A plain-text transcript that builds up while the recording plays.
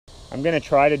I'm gonna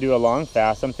try to do a long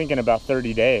fast. I'm thinking about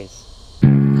 30 days.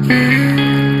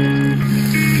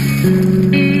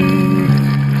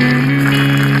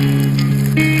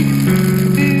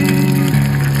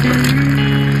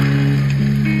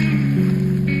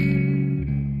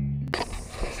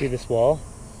 See this wall?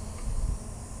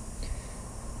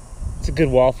 It's a good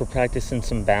wall for practicing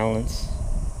some balance.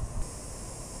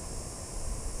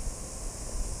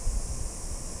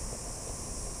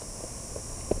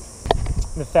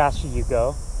 The faster you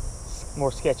go, the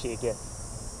more sketchy it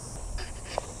gets.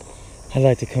 I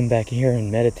like to come back here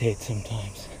and meditate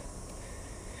sometimes.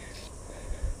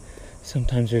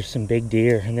 Sometimes there's some big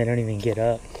deer and they don't even get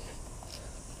up.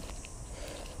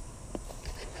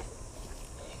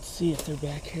 Let's see if they're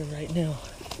back here right now.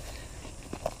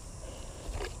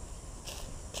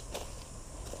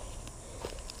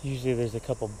 Usually there's a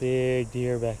couple big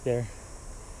deer back there.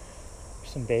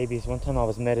 There's some babies. One time I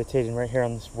was meditating right here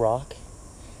on this rock.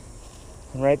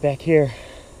 And right back here,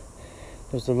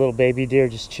 there's a little baby deer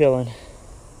just chilling.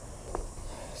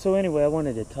 So anyway, I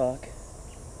wanted to talk.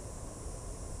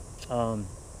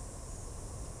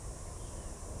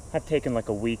 I've taken like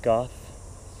a week off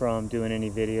from doing any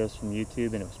videos from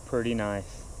YouTube, and it was pretty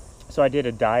nice. So I did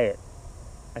a diet.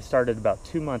 I started about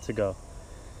 2 months ago.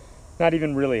 Not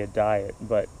even really a diet,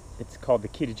 but it's called the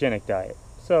ketogenic diet.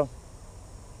 So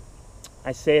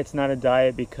I say it's not a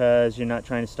diet because you're not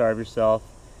trying to starve yourself.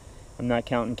 I'm not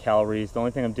counting calories. The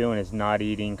only thing I'm doing is not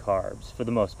eating carbs for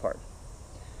the most part.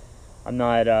 I'm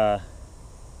not, I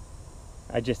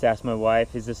just asked my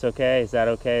wife, is this okay? Is that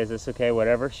okay? Is this okay?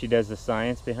 Whatever. She does the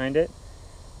science behind it.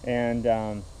 And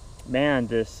man,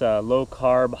 this low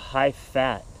carb, high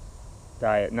fat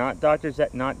diet, not Dr.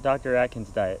 Atkins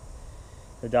diet.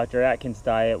 The Dr. Atkins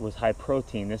diet was high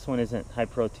protein. This one isn't high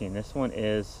protein. This one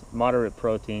is moderate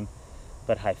protein,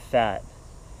 but high fat.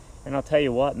 And I'll tell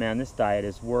you what, man, this diet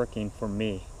is working for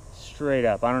me. Straight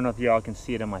up. I don't know if y'all can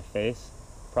see it on my face.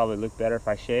 Probably look better if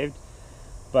I shaved.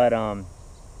 But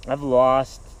I've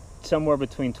lost somewhere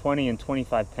between 20 and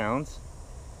 25 pounds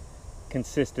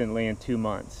consistently in 2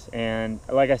 months. And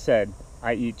like I said,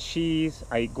 I eat cheese,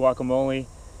 I eat guacamole,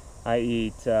 I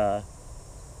eat,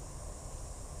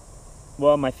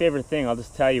 well, my favorite thing, I'll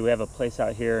just tell you, we have a place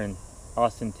out here in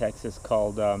Austin, Texas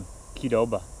called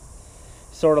Qdoba.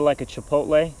 Sort of like a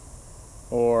Chipotle,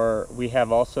 or we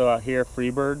have also out here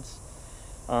Freebirds,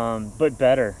 but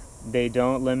better. They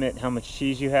don't limit how much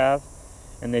cheese you have,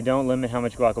 and they don't limit how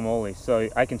much guacamole. So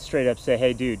I can straight up say,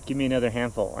 hey dude, give me another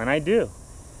handful, and I do.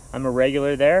 I'm a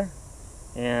regular there,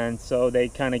 and so they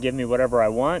kind of give me whatever I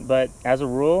want, but as a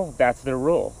rule, that's their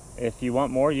rule. If you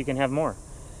want more, you can have more.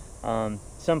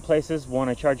 Some places want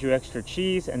to charge you extra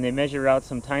cheese, and they measure out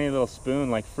some tiny little spoon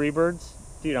like Freebirds.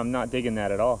 Dude, I'm not digging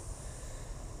that at all.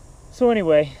 So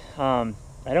anyway, I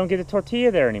don't get a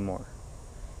tortilla there anymore,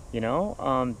 you know,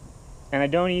 and I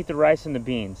don't eat the rice and the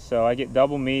beans, so I get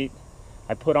double meat.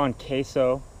 I put on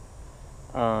queso.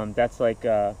 That's like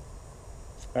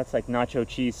nacho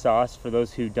cheese sauce. For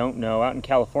those who don't know, out in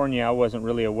California, I wasn't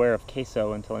really aware of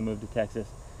queso until I moved to Texas.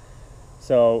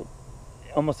 So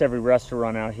almost every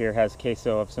restaurant out here has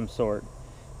queso of some sort.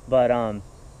 But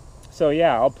so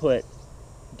yeah, I'll put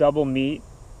double meat.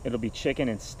 It'll be chicken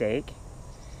and steak.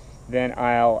 Then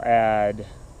I'll add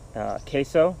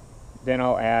queso. Then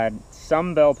I'll add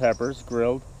some bell peppers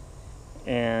grilled,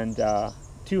 and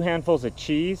 2 handfuls of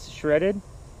cheese shredded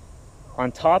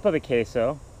on top of the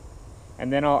queso.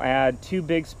 And then I'll add 2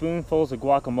 big spoonfuls of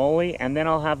guacamole, and then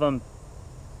I'll have them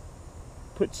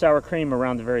put sour cream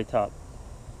around the very top.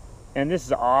 And this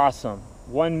is awesome.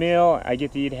 One meal, I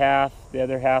get to eat half. The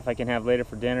other half I can have later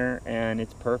for dinner, and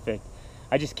it's perfect.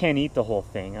 I just can't eat the whole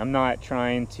thing. I'm not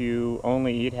trying to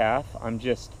only eat half. I'm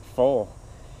just full.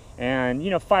 And, you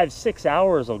know, 5-6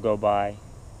 hours will go by,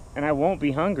 and I won't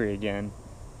be hungry again.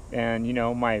 And, you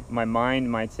know, my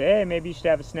mind might say, hey, maybe you should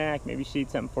have a snack. Maybe you should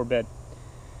eat something before bed.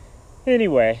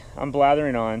 Anyway, I'm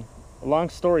blathering on. Long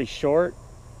story short,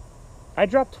 I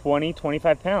dropped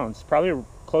 25 pounds. Probably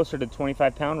closer to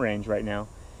 25-pound range right now.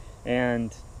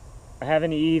 And I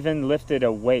haven't even lifted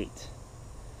a weight.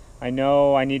 I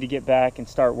know I need to get back and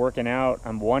start working out.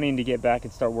 I'm wanting to get back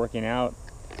and start working out.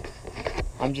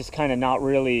 I'm just kind of not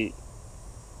really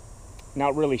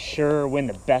sure when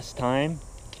the best time.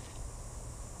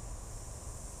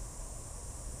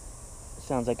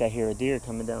 Sounds like I hear a deer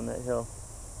coming down that hill.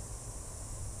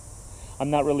 I'm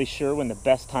not really sure when the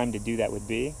best time to do that would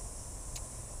be.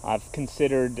 I've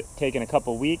considered taking a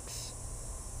couple weeks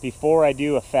before I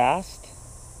do a fast.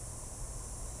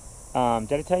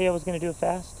 Did I tell you I was going to do a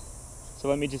fast? So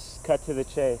let me just cut to the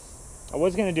chase. I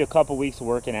was going to do a couple weeks of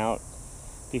working out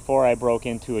before I broke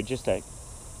into just a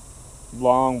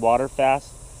long water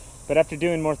fast. But after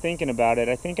doing more thinking about it,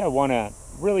 I think I want to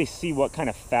really see what kind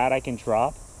of fat I can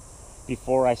drop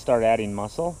before I start adding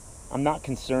muscle. I'm not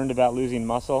concerned about losing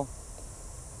muscle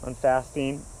on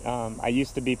fasting. I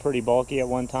used to be pretty bulky at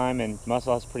one time, and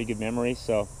muscle has pretty good memory,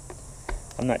 so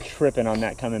I'm not tripping on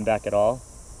that coming back at all.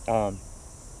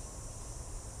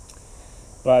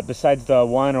 But besides the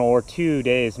 1 or 2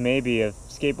 days maybe of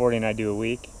skateboarding I do a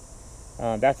week,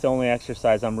 that's the only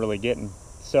exercise I'm really getting.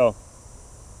 So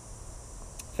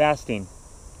fasting,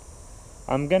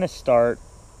 I'm gonna start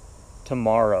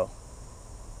tomorrow.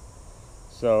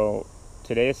 So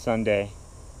today is Sunday.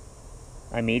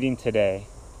 I'm eating today.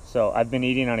 So I've been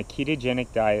eating on a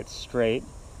ketogenic diet straight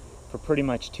for pretty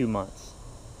much 2 months.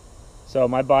 So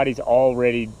my body's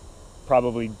already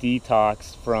probably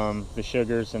detoxed from the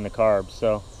sugars and the carbs.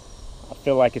 So I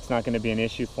feel like it's not going to be an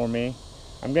issue for me.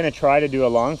 I'm going to try to do a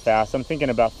long fast. I'm thinking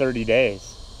about 30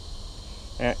 days.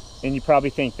 And you probably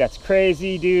think, that's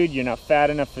crazy, dude. You're not fat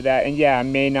enough for that. And yeah, I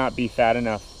may not be fat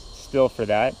enough still for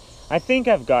that. I think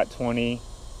I've got 20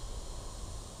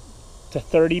 to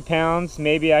 30 pounds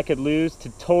maybe I could lose to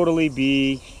totally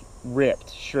be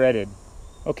ripped, shredded.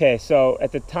 Okay, so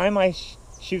at the time I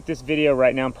shoot this video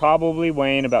right now, I'm probably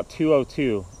weighing about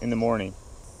 202 in the morning.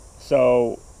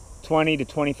 So 20 to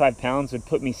 25 pounds would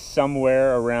put me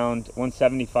somewhere around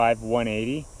 175,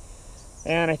 180.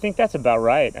 And I think that's about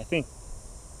right. I think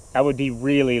I would be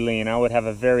really lean. I would have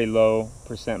a very low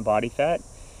 % body fat.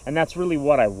 And that's really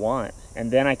what I want.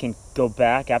 And then I can go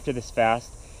back after this fast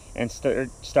and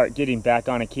start getting back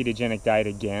on a ketogenic diet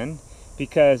again.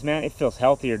 Because, man, it feels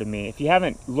healthier to me. If you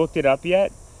haven't looked it up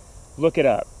yet, look it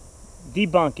up.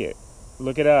 Debunk it.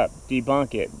 Look it up.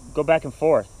 Debunk it. Go back and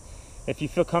forth. If you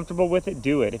feel comfortable with it,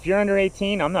 do it. If you're under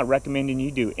 18, I'm not recommending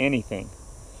you do anything.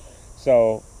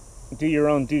 So do your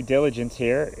own due diligence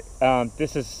here.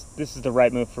 This is the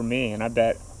right move for me, and I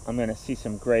bet I'm going to see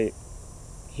some great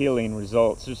healing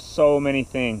results. There's so many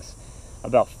things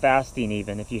about fasting,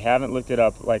 even if you haven't looked it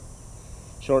up, like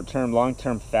short-term,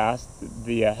 long-term fast,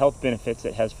 the health benefits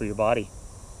it has for your body.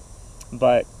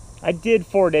 But I did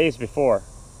 4 days before.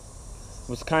 It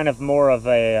was kind of more of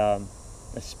a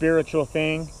spiritual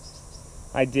thing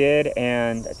I did,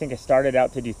 and I think I started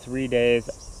out to do 3 days.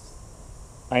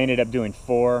 I ended up doing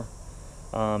 4.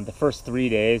 The first 3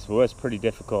 days was pretty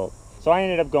difficult. So I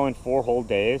ended up going 4 whole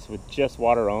days with just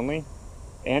water only.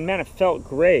 And man, it felt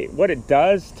great. What it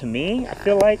does to me, I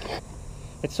feel like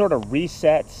it sort of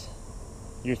resets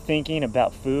your thinking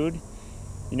about food.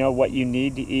 You know, what you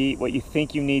need to eat, what you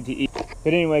think you need to eat.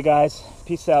 But anyway, guys,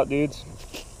 peace out, dudes.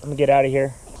 I'm gonna get out of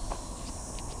here.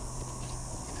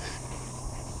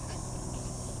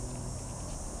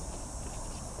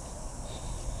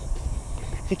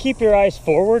 If you keep your eyes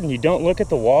forward and you don't look at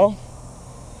the wall,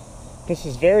 this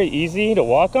is very easy to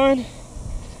walk on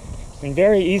and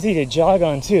very easy to jog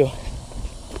on too.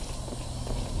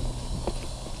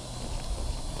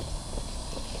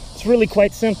 It's really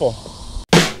quite simple.